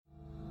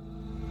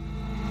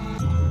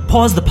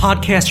Pause the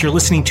podcast you're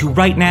listening to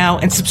right now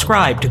and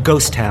subscribe to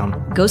Ghost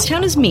Town. Ghost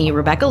Town is me,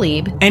 Rebecca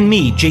Lieb. And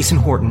me, Jason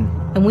Horton.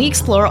 And we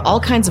explore all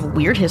kinds of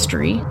weird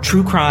history,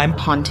 true crime,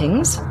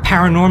 hauntings,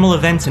 paranormal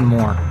events, and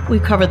more. We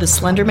cover the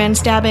Slender Man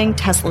stabbing,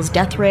 Tesla's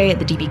death ray,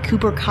 the D.B.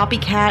 Cooper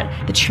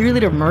copycat, the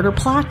cheerleader murder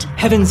plot,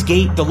 Heaven's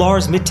Gate, the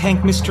Lars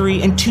Midtank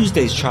mystery, and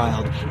Tuesday's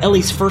Child,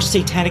 Ellie's first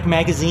satanic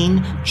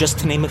magazine, just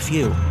to name a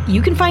few.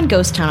 You can find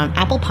Ghost Town on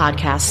Apple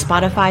Podcasts,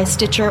 Spotify,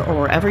 Stitcher, or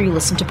wherever you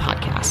listen to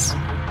podcasts.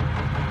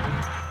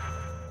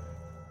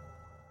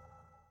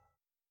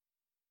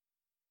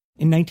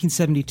 In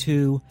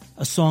 1972,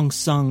 a song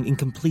sung in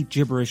complete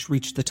gibberish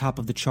reached the top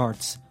of the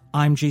charts.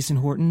 I'm Jason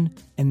Horton,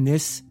 and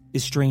this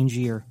is Strange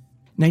Year.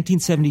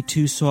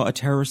 1972 saw a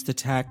terrorist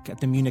attack at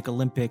the Munich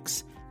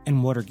Olympics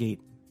and Watergate.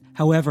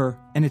 However,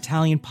 an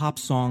Italian pop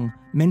song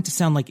meant to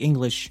sound like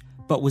English,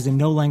 but was in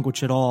no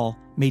language at all,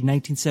 made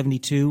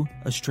 1972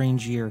 a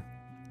strange year.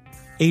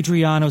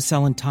 Adriano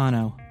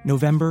Celentano,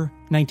 November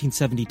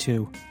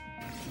 1972.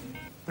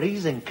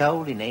 Freezing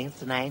cold in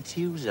 89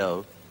 years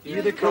old.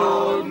 You the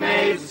cold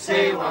maids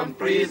say I'm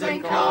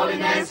freezing cold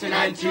in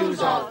 89 years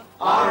old.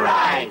 All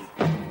right.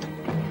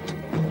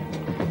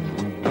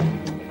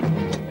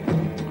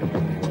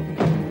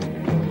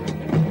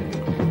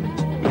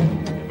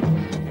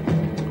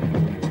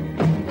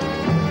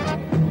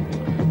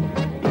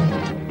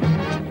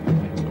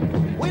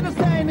 When I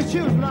stay in the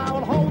shoes now,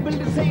 the whole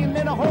building scene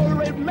in a whole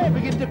red map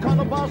begin to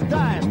color boss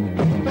time.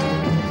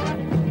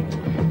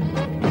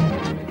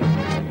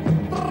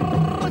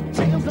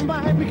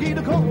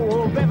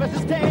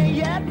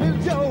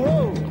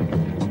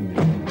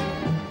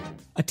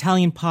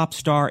 Italian pop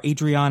star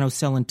Adriano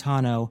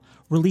Celentano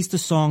released a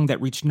song that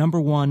reached number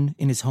one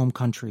in his home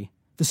country.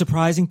 The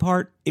surprising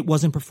part, it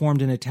wasn't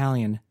performed in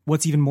Italian.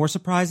 What's even more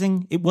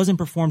surprising, it wasn't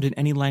performed in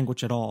any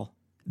language at all.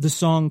 The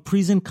song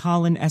Prisen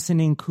Kallen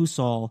Essening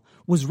Kusal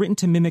was written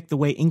to mimic the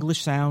way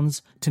English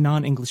sounds to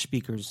non-English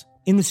speakers.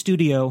 In the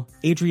studio,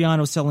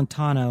 Adriano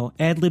Celentano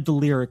ad-libbed the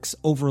lyrics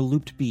over a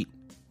looped beat.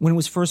 When it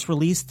was first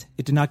released,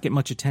 it did not get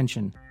much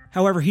attention.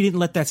 However, he didn't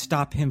let that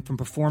stop him from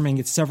performing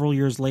it several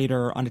years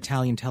later on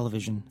Italian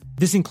television.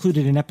 This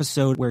included an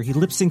episode where he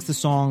lip-syncs the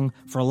song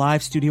for a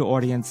live studio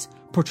audience,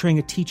 portraying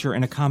a teacher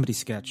in a comedy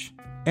sketch.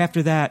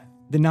 After that,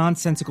 the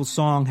nonsensical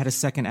song had a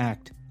second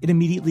act. It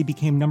immediately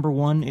became number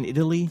one in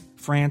Italy,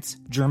 France,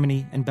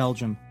 Germany, and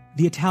Belgium.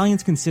 The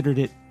Italians considered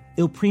it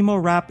Il Primo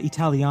Rap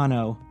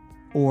Italiano,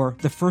 or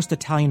the first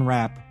Italian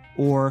rap,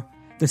 or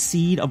the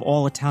seed of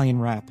all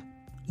Italian rap.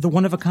 The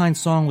one-of-a-kind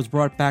song was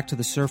brought back to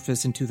the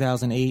surface in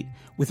 2008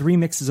 with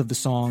remixes of the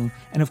song,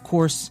 and of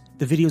course,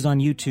 the videos on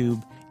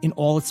YouTube in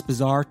all its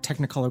bizarre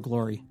Technicolor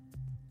glory.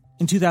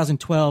 In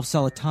 2012,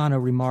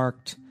 Celentano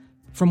remarked,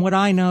 "From what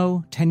I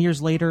know, 10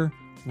 years later,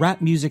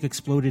 rap music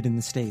exploded in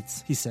the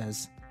States," he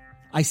says.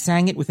 "I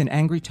sang it with an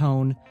angry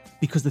tone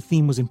because the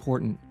theme was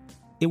important.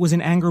 It was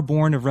an anger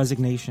born of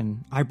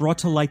resignation. I brought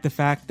to light the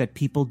fact that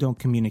people don't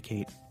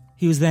communicate."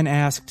 He was then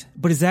asked,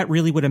 "But is that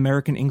really what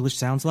American English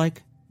sounds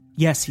like?"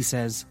 "Yes," he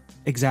says,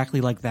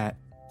 "exactly like that."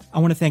 I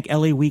want to thank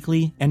LA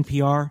Weekly,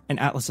 NPR, and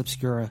Atlas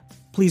Obscura.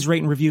 Please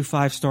rate and review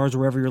 5 stars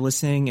wherever you're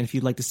listening, and if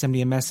you'd like to send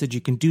me a message,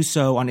 you can do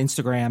so on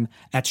Instagram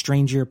at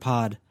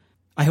StrangeYearPod.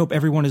 I hope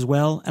everyone is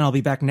well, and I'll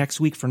be back next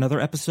week for another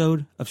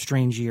episode of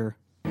Strange Year.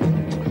 We've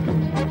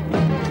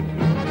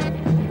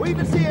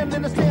been seeing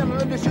in the stand,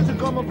 and the shoes are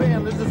come up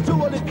in. This is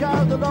 2 of the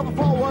cars that love a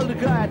forward the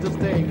guy to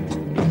stake.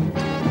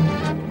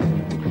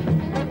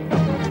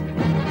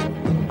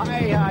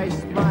 I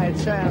my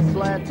chance,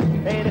 let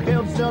ain't a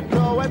hill shut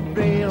no it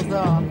breathes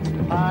up.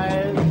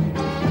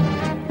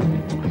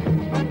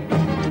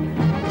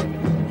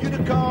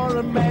 Unicorn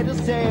and made to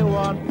say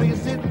one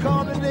piece it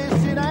called it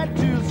this in I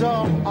do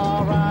so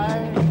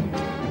alright.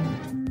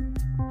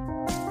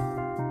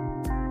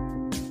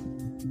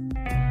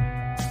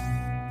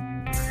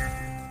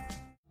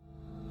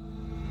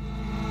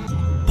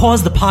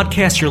 Pause the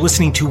podcast you're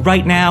listening to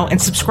right now and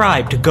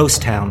subscribe to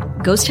Ghost Town.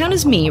 Ghost Town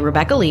is me,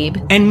 Rebecca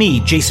Lieb. And me,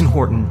 Jason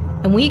Horton.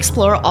 And we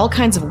explore all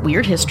kinds of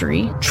weird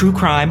history, true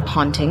crime,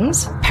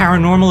 hauntings,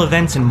 paranormal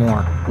events, and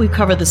more. We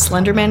cover the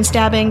Slender Man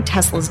stabbing,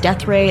 Tesla's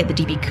death ray, the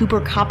D.B. Cooper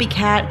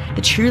copycat,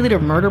 the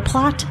cheerleader murder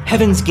plot,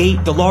 Heaven's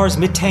Gate, the Lars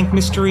Midtank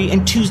mystery,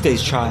 and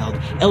Tuesday's Child,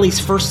 Ellie's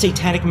first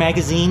satanic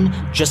magazine,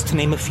 just to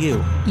name a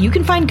few. You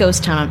can find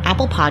Ghost Town on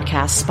Apple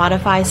Podcasts,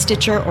 Spotify,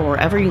 Stitcher, or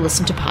wherever you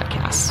listen to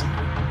podcasts.